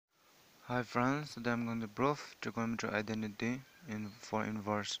Hi friends, today I'm going to prove trigonometric identity for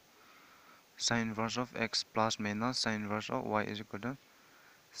inverse. Sine inverse of x plus minus sine inverse of y is equal to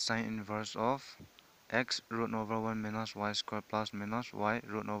sine inverse of x root over 1 minus y square plus minus y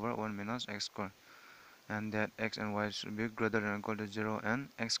root over 1 minus x square. And that x and y should be greater than or equal to 0 and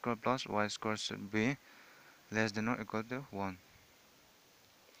x square plus y square should be less than or equal to 1.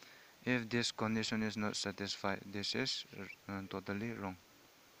 If this condition is not satisfied, this is totally wrong.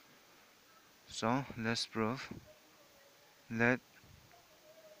 So let's prove. Let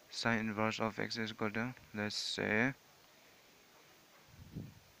sine inverse of x is equal to, let's say,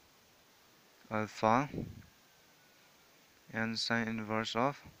 alpha, and sine inverse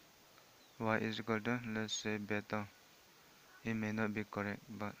of y is equal to, let's say, beta. It may not be correct,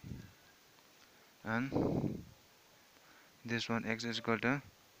 but and this one x is equal to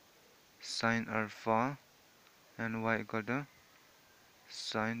sine alpha and y equal to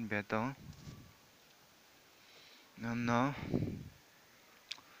sine beta. And now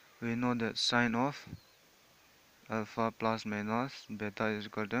we know that sine of alpha plus minus beta is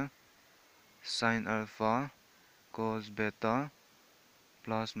equal to sine alpha cos beta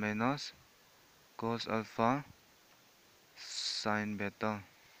plus minus cos alpha sine beta.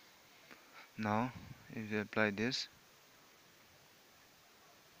 Now if you apply this,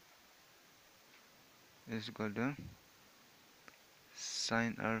 is equal to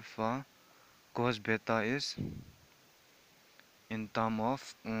sine alpha cos beta is in term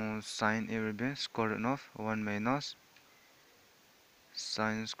of sine, it will be square root of 1 minus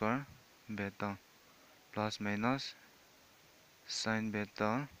sine square beta plus minus sine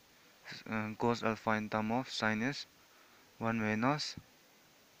beta cos alpha in term of sine is 1 minus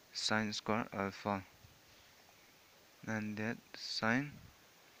sine square alpha, and that sine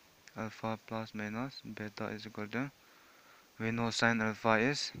alpha plus minus beta is equal to, we know sine alpha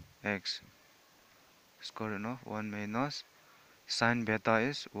is x, square root of 1 minus sine beta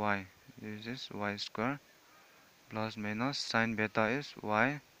is y, this is y square plus minus sine beta is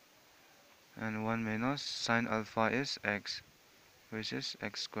y, and 1 minus sine alpha is x, which is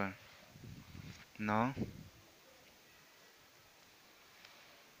x square. Now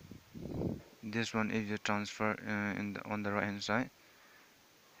this one, if you transfer on the right hand side,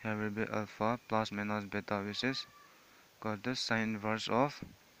 here will be alpha plus minus beta, which is called the sine inverse of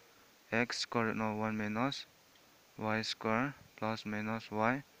x square root of 1 minus y square plus minus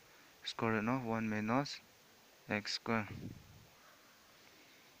y square root of 1 minus x square.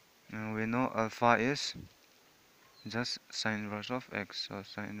 And we know alpha is just sine inverse of x, so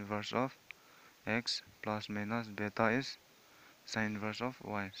sine inverse of x plus minus beta is sine inverse of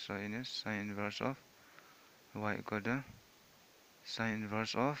y, so it is sine inverse of y equal to sine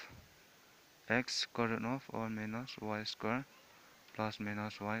inverse of x square root of 1 minus y square plus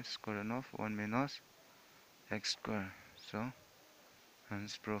minus y square root of 1 minus x square. So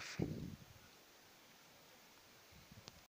hence proof.